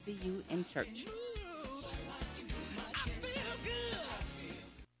See you in church.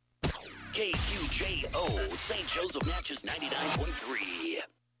 KQJO, St. Joseph Natchez 99.3.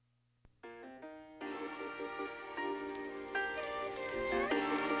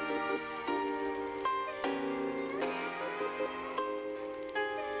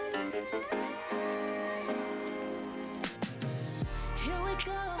 Here we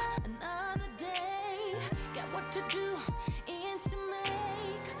go, another day. Got work to do, ends to make.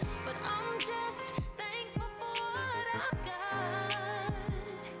 But I'm just thankful for what I've got.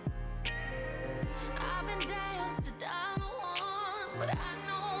 I've been down to dollar one, but I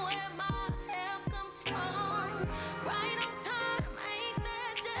know where my help comes from. Right on time, ain't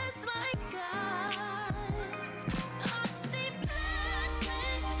that just like God? I see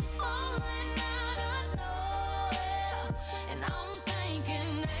blessings falling out of nowhere, and I'm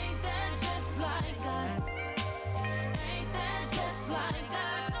thinking, ain't that just like God? Ain't that just like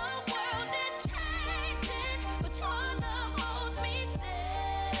God? The world is changing, but your love holds me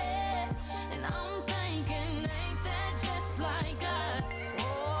steady. And I'm thinking, ain't that just like God?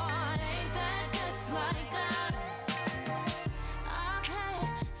 Oh, ain't that just like God? I've had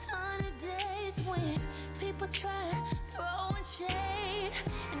sunny days when people try throwing shade,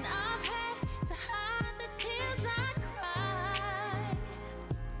 and I've had to hide the tears I cried.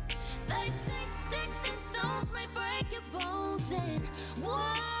 They say sticks and stones may break your bones, and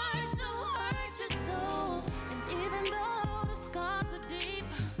words don't hurt your soul. And even though the scars are deep,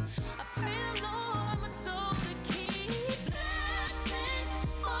 I pray the Lord my soul to keep. Blessings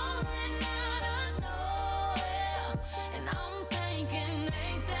falling out of nowhere, and I'm thinking,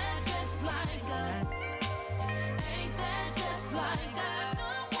 ain't that just like God? Ain't that just like God? The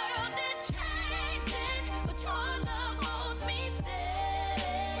world is changing, but your love holds me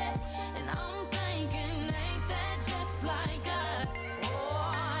steady. And I'm thinking, ain't that just like God?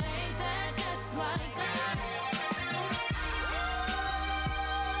 Oh, ain't that just like God?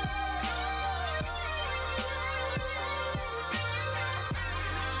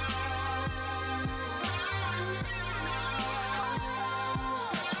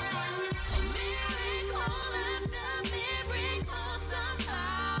 A miracle after miracle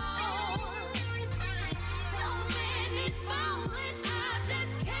somehow. So many falling, I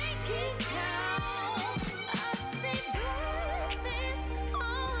just can't keep count. I see blessings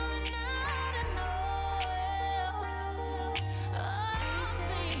falling out of nowhere. I'm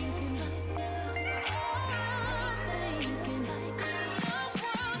thinking, the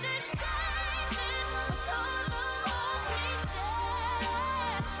world is changing, but your love holds me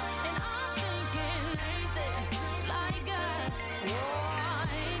steady. And I'm thinking, ain't that like God?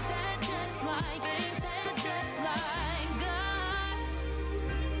 Oh, ain't that just like God?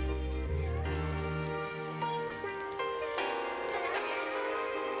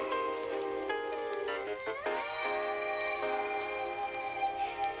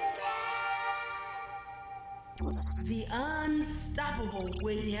 The Unstoppable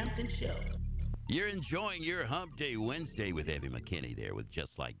Wade Hampton Show. You're enjoying your Hump Day Wednesday with Evie McKinney there with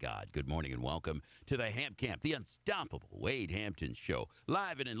Just Like God. Good morning and welcome to the Hamp Camp, the Unstoppable Wade Hampton Show,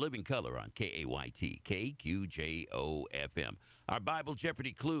 live and in living color on KAYT, KQJO FM. Our Bible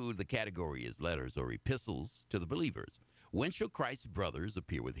Jeopardy clue, the category is letters or epistles to the believers. When shall Christ's brothers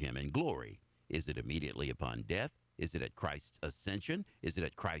appear with him in glory? Is it immediately upon death? Is it at Christ's ascension? Is it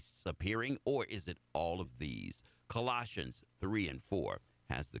at Christ's appearing? Or is it all of these? Colossians 3 and 4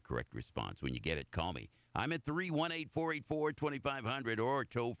 has the correct response. When you get it, call me. I'm at 318-484-2500 or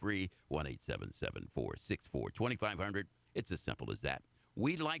toll free 1-877-464-2500. It's as simple as that.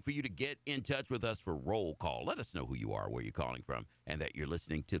 We'd like for you to get in touch with us for roll call. Let us know who you are, where you're calling from, and that you're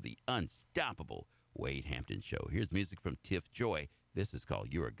listening to the Unstoppable Wade Hampton Show. Here's music from Tiff Joy. This is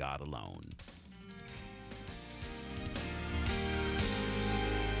called You're a God Alone.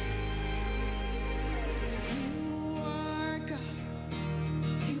 You are God.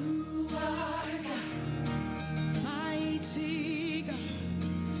 You are God. Mighty God.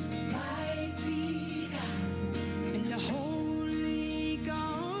 Mighty God. And the holy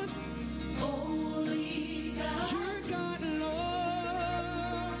God. Holy God. You're God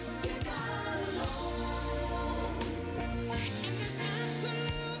alone. You're God alone. And there's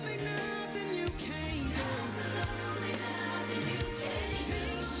absolutely nothing you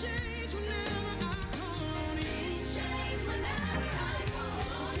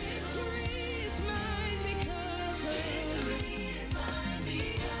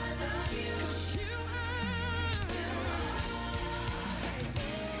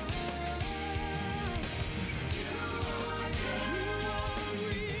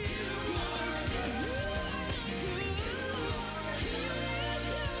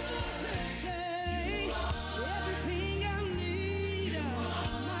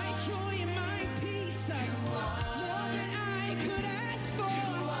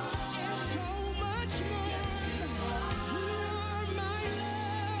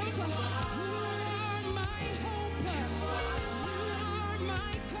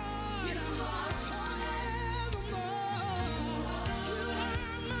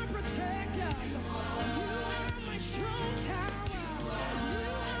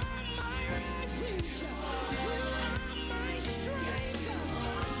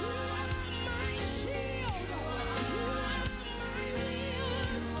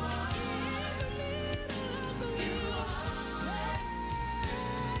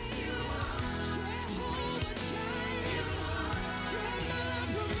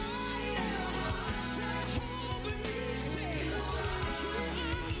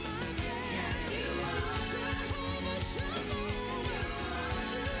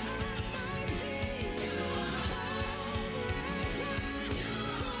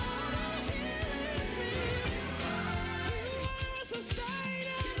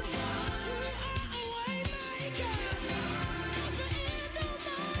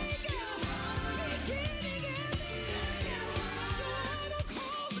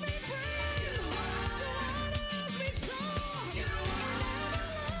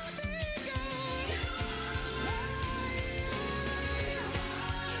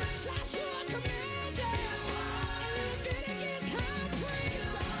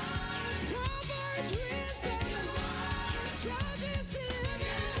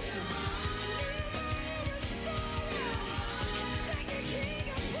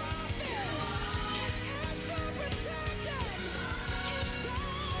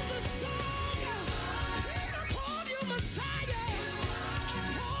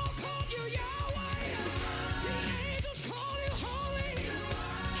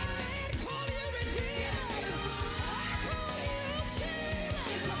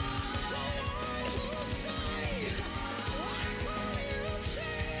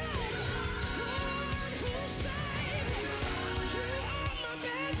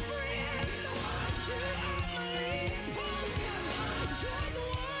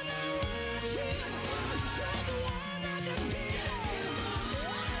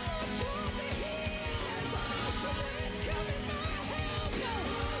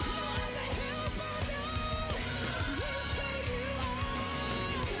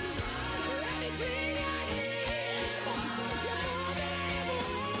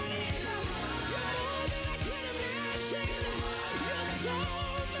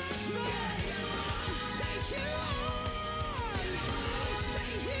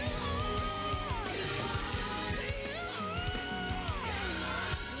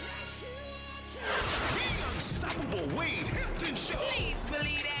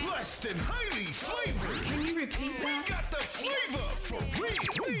best and highly flavored. Can you repeat that? We got the flavor for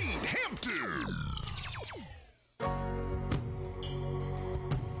Wade Hampton.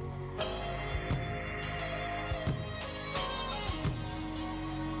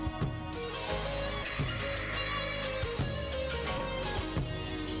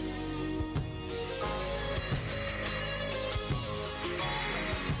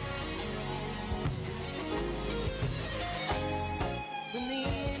 When the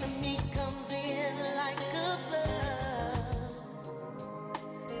enemy comes in like a flood,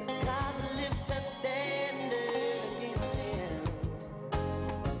 God will lift a standard against him.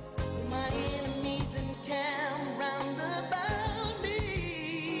 When my enemies encamp round about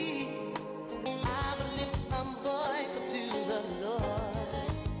me, I will lift my voice up to the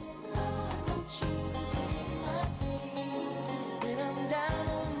Lord. Lord, won't you hear my plea? When I'm down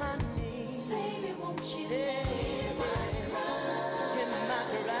on my knees, Savior, won't you hear my cry? Hear my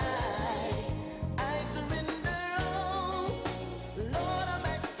cry. I surrender all. Lord, I'm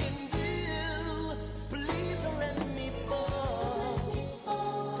asking you, please don't let me fall.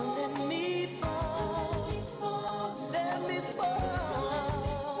 Don't let me fall. Let me fall.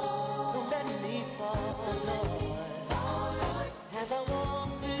 Don't let me fall, Lord. As I walk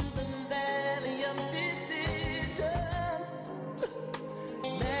through the valley of decision,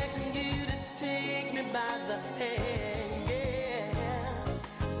 begging you to take me by the hand, yeah.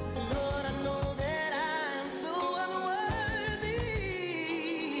 Lord, I know that I'm so unworthy.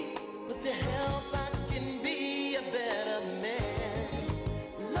 With your help, I can be a better man.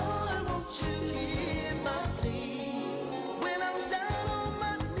 Lord, won't you hear my plea? When I'm down on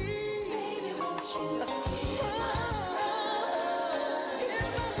my knees, Savior, won't you hear my cry? Hear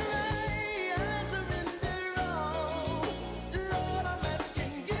my cry, I surrender all. Lord, I'm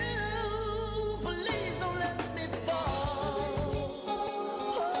asking you, please don't let me fall.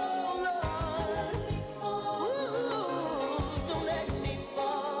 Oh, Lord, don't let me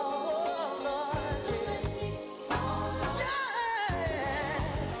fall, Lord.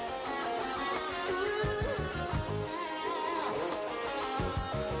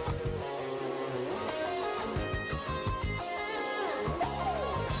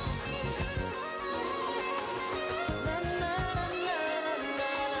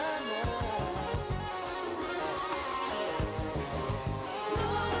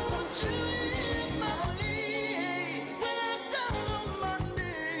 Lord, won't you hear my plea? When I'm down on my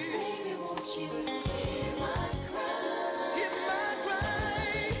knees, Savior, won't you hear my cry? Hear my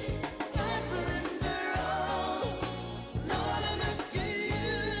cry. I surrender all. Lord, I'm asking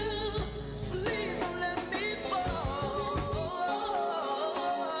you, please don't let me fall.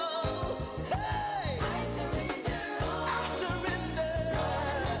 Hey, I surrender all. I surrender. Lord,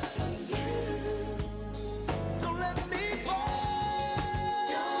 I'm asking you, don't let me fall.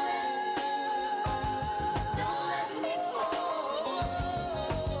 Don't let me fall.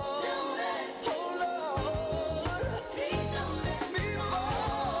 Don't let, oh Lord, please don't let me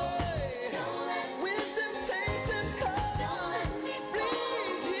fall. Don't let, when temptation comes, don't let me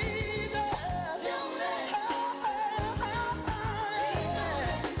fall. Jesus, don't let,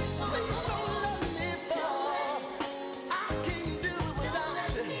 please don't let me fall. I can't do it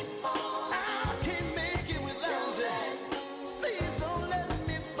without you. I can't make it without you. Please don't let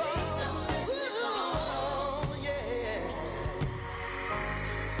me fall. Ooh, yeah.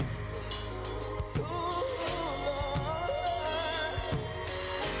 Ooh, Lord.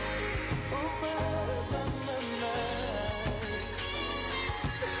 Oh, my, my.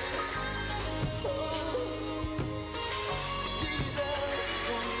 Oh, Jesus,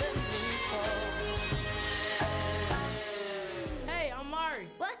 don't let me fall. Hey, I'm Mari.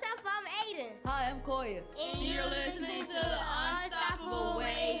 What's up? I'm Aiden. Hi, I'm Koya. And you're listening to the Unstoppable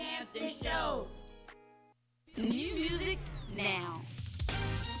Wade Hampton Show. New music now.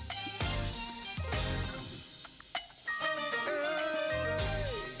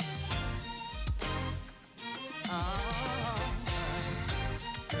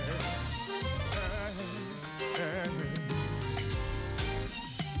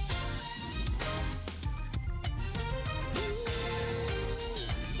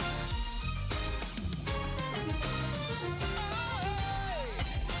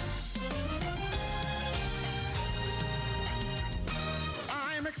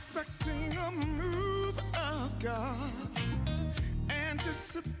 I'm expecting a move of God,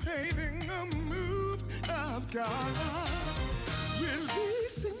 anticipating a move of God,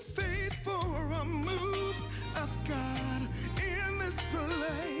 releasing faith for a move of God in this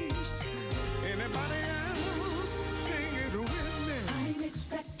place. Anybody else sing it with me? I'm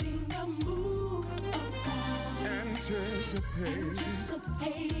expecting a move of God, Anticipating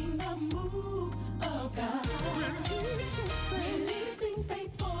anticipating a God. Releasing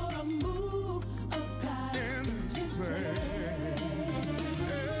faith for a move of God in this place. Hey,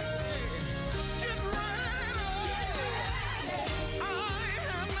 get ready. I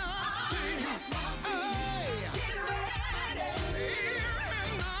have not seen. Hey, get ready. Ear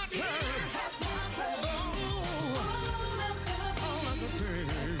have not heard. All of the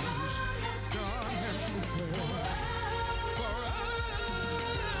things God has prepared for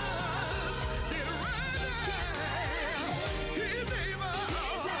us. Get ready. He's able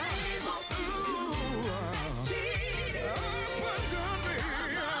to exceed abundantly,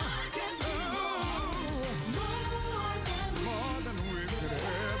 more than we could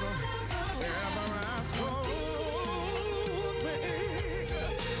ever ask or think.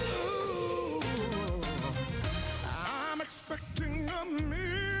 I'm expecting a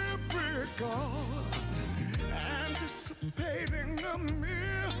miracle, anticipating a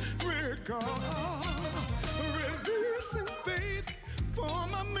miracle, releasing faith for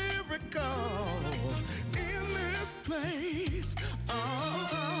my miracle in this place.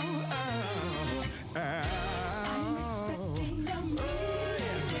 I'm expecting a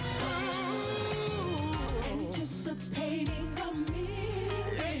miracle, anticipating a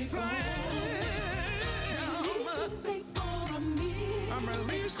miracle. Yes, I am. Releasing faith for a miracle. I'm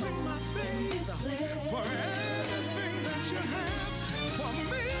releasing my faith for everything that you have for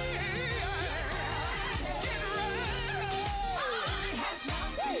me. Get ready. Eye has not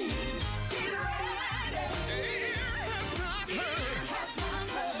seen. Get ready. Ear has not heard.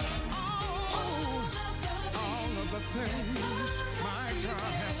 All of the things my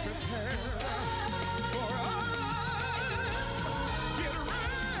God has prepared for us. Get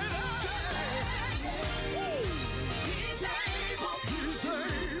ready. He's able. He's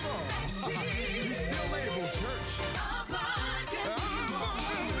able. He's still able, church.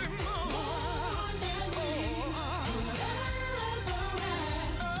 Abundantly more.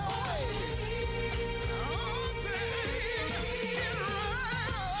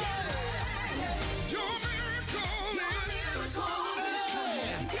 Your miracle is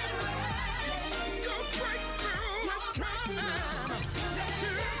your breakthrough is coming. Yes,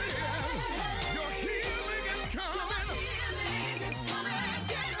 it is. Your healing is coming.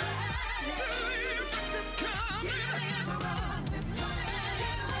 Deliverance is coming.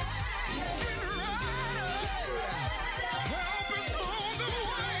 Get ready. Help is on the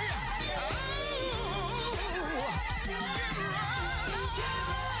way. Get ready.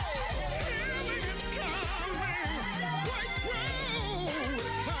 Healing is coming. Breakthrough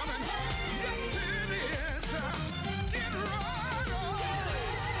is coming. Yes, it is. Get ready.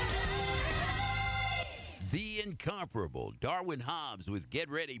 The incomparable Darwin Hobbs with Get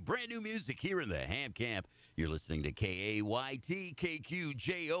Ready. Brand new music here in the Ham Camp. You're listening to KAYT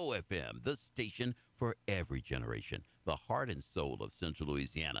KQJO FM, the station for every generation, the heart and soul of Central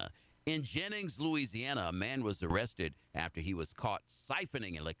Louisiana. In Jennings, Louisiana, a man was arrested after he was caught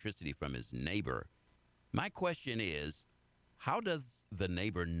siphoning electricity from his neighbor. My question is, how does the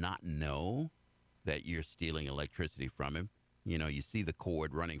neighbor not know that you're stealing electricity from him? You know, you see the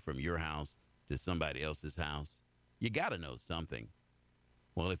cord running from your house to somebody else's house. You got to know something.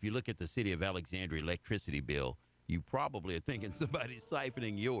 Well, if you look at the city of Alexandria electricity bill, you probably are thinking somebody's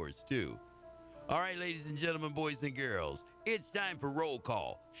siphoning yours too. All right, ladies and gentlemen, boys and girls, it's time for roll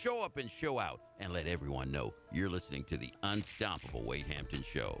call. Show up and show out and let everyone know you're listening to the unstoppable Wade Hampton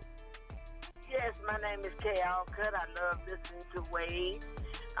Show. Yes, my name is Kay Alcutt. I love listening to Wade.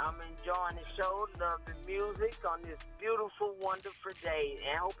 I'm enjoying the show, love the music on this beautiful, wonderful day.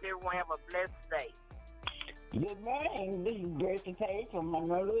 And I hope everyone have a blessed day. Good morning. This is Bertha Page from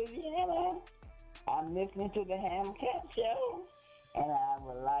Monroe, Louisiana. I'm listening to the Ham Camp Show, and I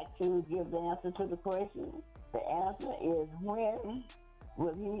would like to give the answer to the question. The answer is, when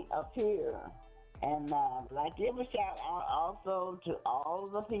will he appear? And I'd like to give a shout out also to all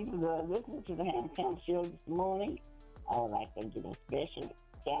the people that are listening to the Ham Camp Show this morning. I would like to give a special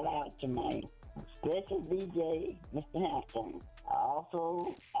shout out to my special DJ, Mr. Hampton.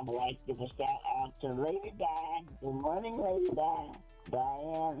 Also, I would like to give a shout out to Lady Di. Good morning, Lady Di.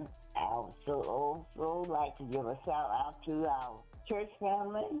 Diane, I would also like to give a shout out to our church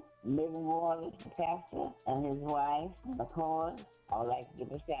family, Living Waters, the pastor, and his wife, McCoy. I would like to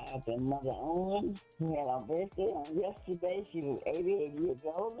give a shout out to Mother Owen, who had her birthday on yesterday. She was 88 years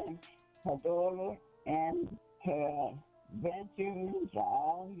old, and her daughter and her grandchildren are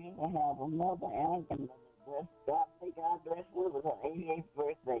all here to have a mother and a grandmother. God bless her with her 88th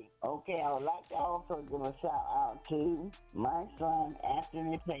birthday. Okay, I would like to also give a shout out to my son,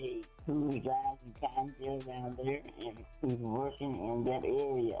 Anthony Page, who resides in Pineville down there, and who's working in that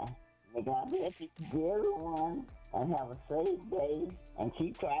area. May God bless you, everyone, and have a safe day, and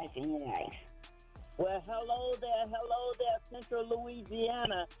keep Christ in your life. Well, hello there, Central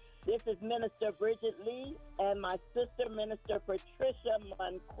Louisiana. This is Minister Bridget Lee and my sister, Minister Patricia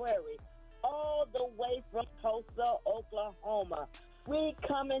Monquery, all the way from Tulsa, Oklahoma. We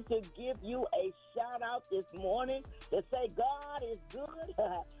coming to give you a shout out this morning to say God is good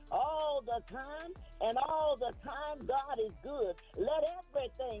all the time, and all the time God is good. Let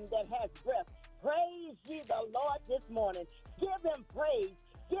everything that has breath praise ye the Lord this morning. Give him praise.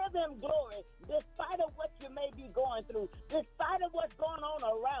 Give him glory, despite of what you may be going through, despite of what's going on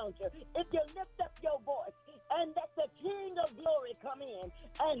around you. If you lift up your voice and let the King of glory come in.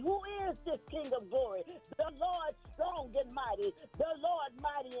 And who is this King of glory? The Lord strong and mighty, the Lord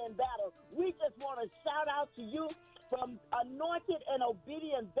mighty in battle. We just want to shout out to you from anointed and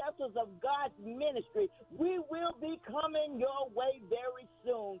obedient vessels of God's ministry. We will be coming your way very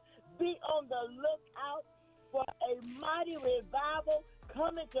soon. Be on the lookout for a mighty revival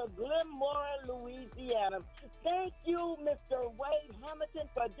coming to Glenmora, Louisiana. Thank you, Mr. Wade Hamilton,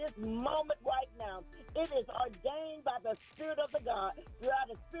 for this moment right now. It is ordained by the Spirit of the God, by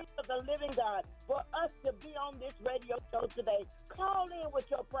the Spirit of the living God, for us to be on this radio show today. Call in with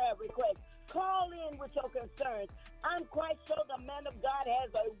your prayer requests. Call in with your concerns. I'm quite sure the man of God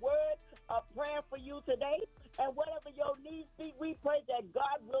has a word of prayer for you today. And whatever your needs be, we pray that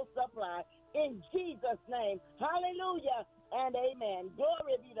God will supply. In Jesus' name, hallelujah and amen.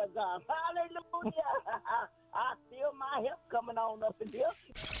 Glory be to God. Hallelujah. I feel my help coming on up in here.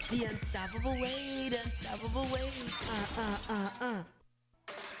 The unstoppable Wade, unstoppable Wade.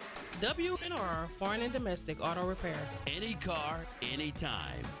 WNR Foreign and Domestic Auto Repair. Any car,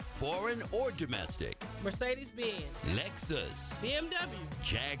 anytime. Foreign or domestic. Mercedes-Benz. Lexus. BMW.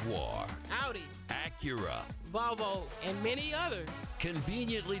 Jaguar. Audi. Acura. Volvo, and many others.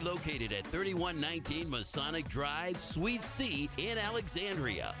 Conveniently located at 3119 Masonic Drive, Suite C in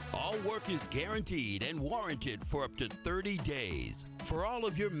Alexandria. All work is guaranteed and warranted for up to 30 days. For all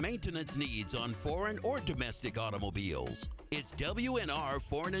of your maintenance needs on foreign or domestic automobiles, it's WNR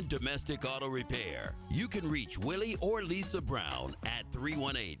Foreign and Domestic Auto Repair. You can reach Willie or Lisa Brown at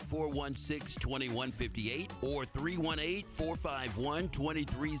 318-416-2158 or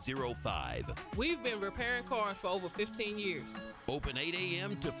 318-451-2305. We've been repairing cars for over 15 years. Open 8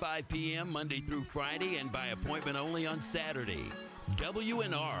 a.m. to 5 p.m. Monday through Friday and by appointment only on Saturday.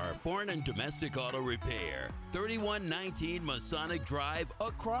 WNR Foreign and Domestic Auto Repair, 3119 Masonic Drive,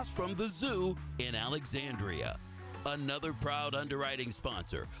 across from the zoo in Alexandria. Another proud underwriting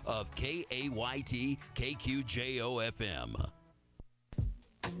sponsor of KAYT KQJO FM.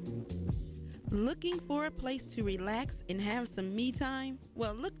 Looking for a place to relax and have some me time?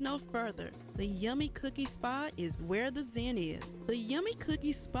 Well, look no further. The Yummy Cookie Spa is where the zen is. The Yummy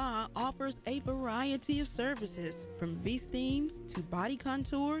Cookie Spa offers a variety of services, from V-steams to body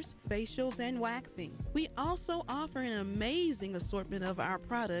contours, facials, and waxing. We also offer an amazing assortment of our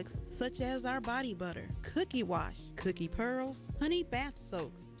products, such as our body butter, cookie wash, cookie pearls, honey bath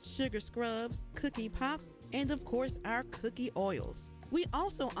soaks, sugar scrubs, cookie pops, and of course our cookie oils. We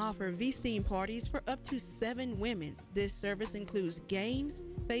also offer V-steam parties for up to 7 women. This service includes games,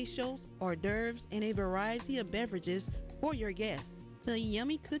 facials, hors d'oeuvres, and a variety of beverages for your guests. The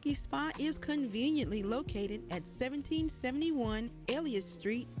Yummy Cookie Spa is conveniently located at 1771 Elliott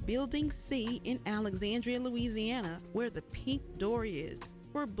Street, Building C in Alexandria, Louisiana, where the pink door is.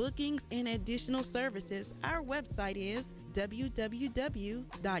 For bookings and additional services, our website is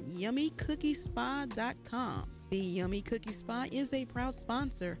www.yummycookiespa.com. The Yummy Cookie Spa is a proud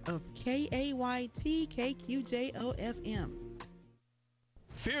sponsor of KAYT KQJO FM.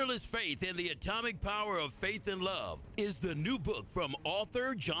 Fearless Faith and the Atomic Power of Faith and Love is the new book from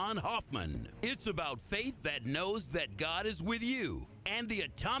author John Hoffman. It's about faith that knows that God is with you and the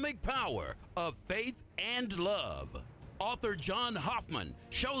atomic power of faith and love. Author John Hoffman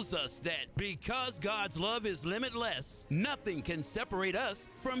shows us that because God's love is limitless, nothing can separate us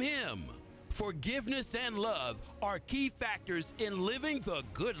from Him. Forgiveness and love are key factors in living the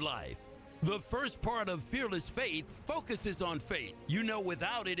good life. The first part of Fearless Faith focuses on faith. You know,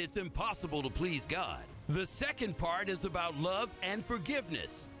 without it, it's impossible to please God. The second part is about love and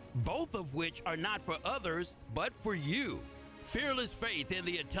forgiveness, both of which are not for others, but for you. Fearless Faith and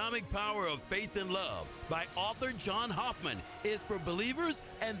the Atomic Power of Faith and Love by author John Hoffman is for believers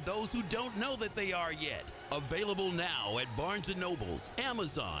and those who don't know that they are yet. Available now at Barnes & Nobles,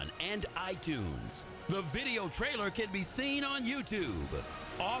 Amazon, and iTunes. The video trailer can be seen on YouTube.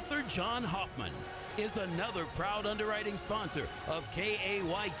 Author John Hoffman is another proud underwriting sponsor of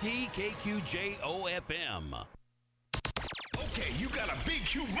KAYT KQJO FM. Okay, you got a big,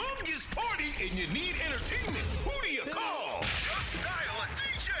 humongous party and you need entertainment. Who do you call? Just dial a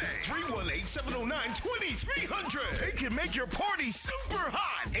DJ. 318-709-2300. They can make your party super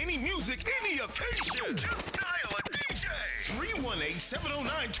hot. Any music, any occasion. Just dial a DJ.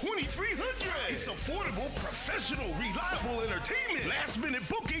 318-709-2300. It's affordable, professional, reliable entertainment. Last minute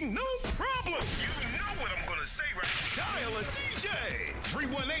booking, no problem. You know what I'm going to say, right? Dial a DJ.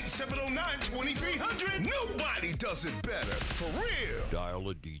 318-709-2300. Nobody does it better. For real. Dial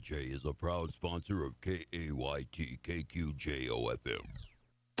a DJ is a proud sponsor of KAYT KQJO FM.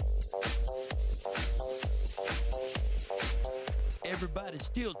 Everybody's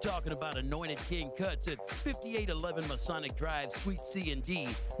still talking about Anointed King Cuts at 5811 Masonic Drive, Suite C and D,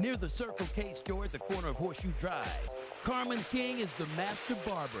 near the Circle K store at the corner of Horseshoe Drive. Carmen King is the master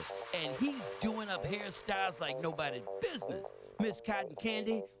barber, and he's doing up hairstyles like nobody's business. Miss Cotton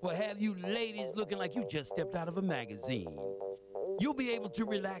Candy will have you ladies looking like you just stepped out of a magazine. You'll be able to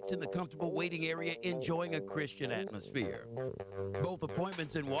relax in the comfortable waiting area, enjoying a Christian atmosphere. Both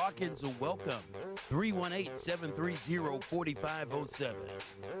appointments and walk-ins are welcome. 318-730-4507.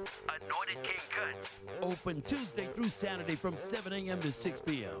 Anointed King Cuts. Open Tuesday through Saturday from 7 a.m. to 6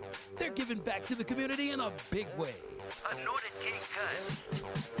 p.m. They're giving back to the community in a big way. Anointed King Cuts.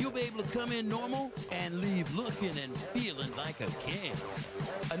 You'll be able to come in normal and leave looking and feeling like a king.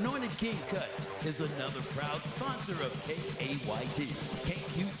 Anointed King Cuts is another proud sponsor of KAYT,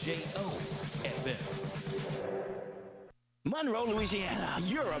 KQJO FM. Monroe, Louisiana,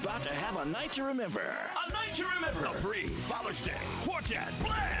 you're about to have a night to remember. A night to remember. A free Father's Day Quartet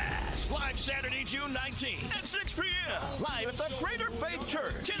Blast. Live Saturday, June 19th at 6 p.m. Live at the Greater Faith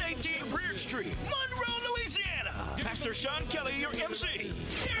Church, 1018 Breard Street, Monroe, Louisiana. Pastor Sean Kelly, your MC.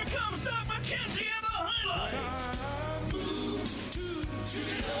 Here comes Doug McKenzie and the highlights.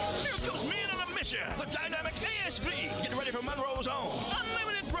 Here goes Men on a Mission, the dynamic ASV. Get ready for Monroe's own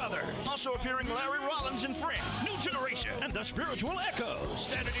Unlimited Brother. Also appearing Larry Rollins and Friends, New Generation, and the Spiritual Echoes.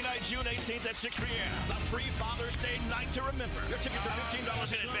 Saturday night, June 18th at 6 p.m. The free Father's Day night to remember. Your tickets are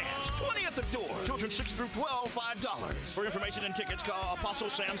 $15 in advance. 20 at the door. Children 6 through 12, $5. For information and tickets, call Apostle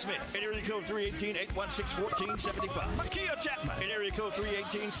Sam Smith at area code 318-816-1475. Makia Chapman at area code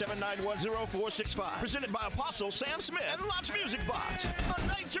 318-791-0465. Presented by Apostle Sam Smith and Lots Music Box. A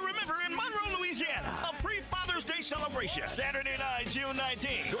night to remember in Monroe, Louisiana. A pre-Father's Day celebration. Saturday night, June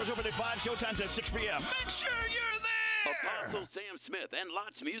 19th. Doors open at 5, showtimes at 6 p.m. Make sure you're there! Apostle Sam Smith and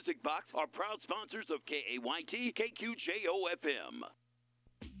Lots Music Box are proud sponsors of KAYT KQJO FM.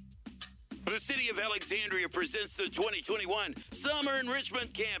 The City of Alexandria presents the 2021 Summer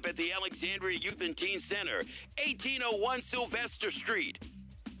Enrichment Camp at the Alexandria Youth and Teen Center, 1801 Sylvester Street.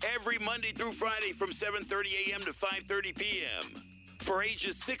 Every Monday through Friday from 7:30 a.m. to 5:30 p.m. For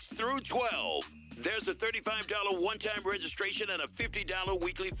ages 6 through 12. There's a $35 one-time registration and a $50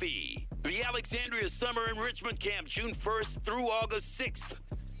 weekly fee. The Alexandria Summer Enrichment Camp, June 1st through August 6th.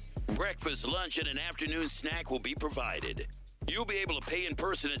 Breakfast, lunch, and an afternoon snack will be provided. You'll be able to pay in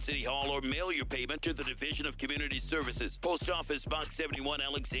person at City Hall or mail your payment to the Division of Community Services, Post Office Box 71,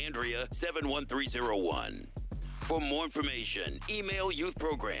 Alexandria, 71301. For more information, email youth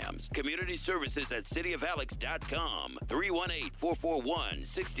programs, community services at cityofalex.com,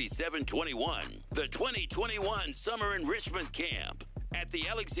 318-441-6721. The 2021 Summer Enrichment Camp at the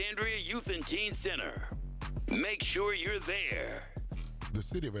Alexandria Youth and Teen Center. Make sure you're there. The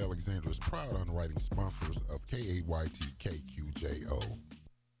City of Alexandria is proud underwriting sponsors of KAYT KQJO.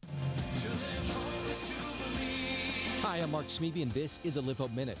 Hi, I'm Mark Smeby, and this is a Live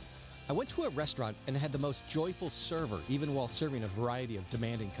Hope Minute. I went to a restaurant and had the most joyful server, even while serving a variety of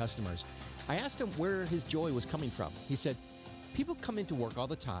demanding customers. I asked him where his joy was coming from. He said, people come into work all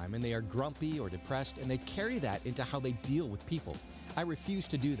the time and they are grumpy or depressed, and they carry that into how they deal with people. I refuse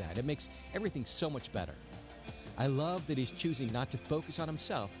to do that. It makes everything so much better. I love that he's choosing not to focus on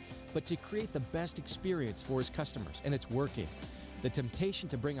himself, but to create the best experience for his customers, and it's working. The temptation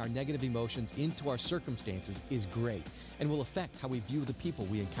to bring our negative emotions into our circumstances is great and will affect how we view the people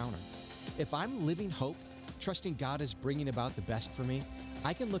we encounter. If I'm living hope, trusting God is bringing about the best for me,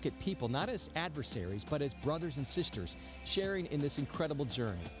 I can look at people not as adversaries, but as brothers and sisters sharing in this incredible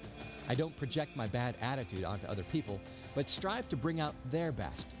journey. I don't project my bad attitude onto other people, but strive to bring out their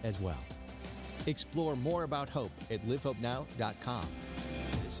best as well. Explore more about hope at livehopenow.com.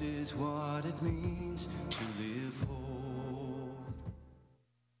 This is what it means to live hope.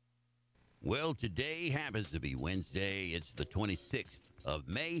 Well, today happens to be Wednesday. It's the 26th of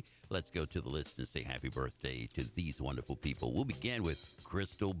May. Let's go to the list and say happy birthday to these wonderful people. We'll begin with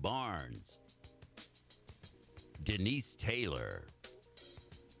Crystal Barnes, Denise Taylor,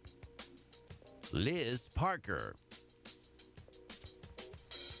 Liz Parker,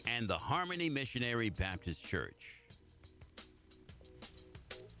 and the Harmony Missionary Baptist Church.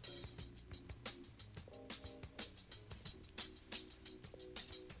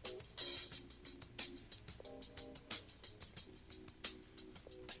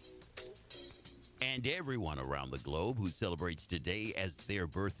 And everyone around the globe who celebrates today as their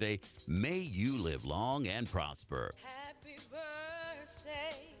birthday, may you live long and prosper. Happy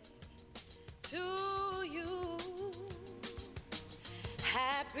birthday to you.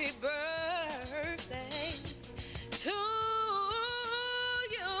 Happy birthday to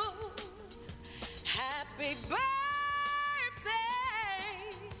you. Happy birthday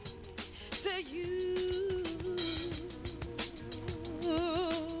to you.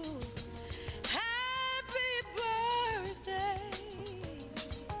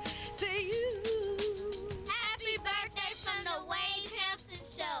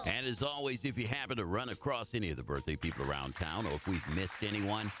 And as always, if you happen to run across any of the birthday people around town, or if we've missed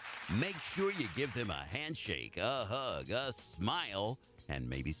anyone, make sure you give them a handshake, a hug, a smile, and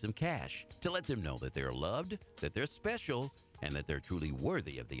maybe some cash to let them know that they're loved, that they're special, and that they're truly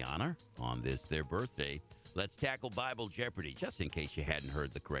worthy of the honor on this, their birthday. Let's tackle Bible Jeopardy, just in case you hadn't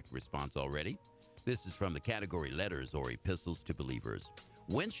heard the correct response already. This is from the category Letters or Epistles to Believers.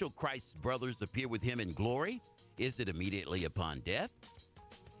 When shall Christ's brothers appear with him in glory? Is it immediately upon death?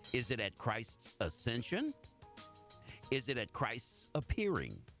 Is it at Christ's ascension? Is it at Christ's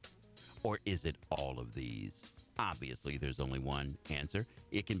appearing? Or is it all of these? Obviously, there's only one answer.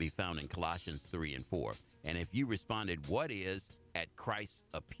 It can be found in Colossians 3 and 4. And if you responded, what is at Christ's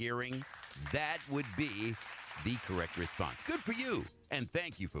appearing? That would be the correct response. Good for you. And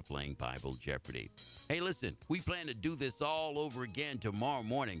thank you for playing Bible Jeopardy. Hey, listen, we plan to do this all over again tomorrow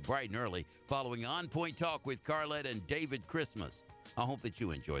morning, bright and early, following On Point Talk with Carlette and David Christmas. I hope that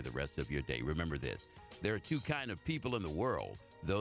you enjoy the rest of your day. Remember this, there are two kinds of people in the world.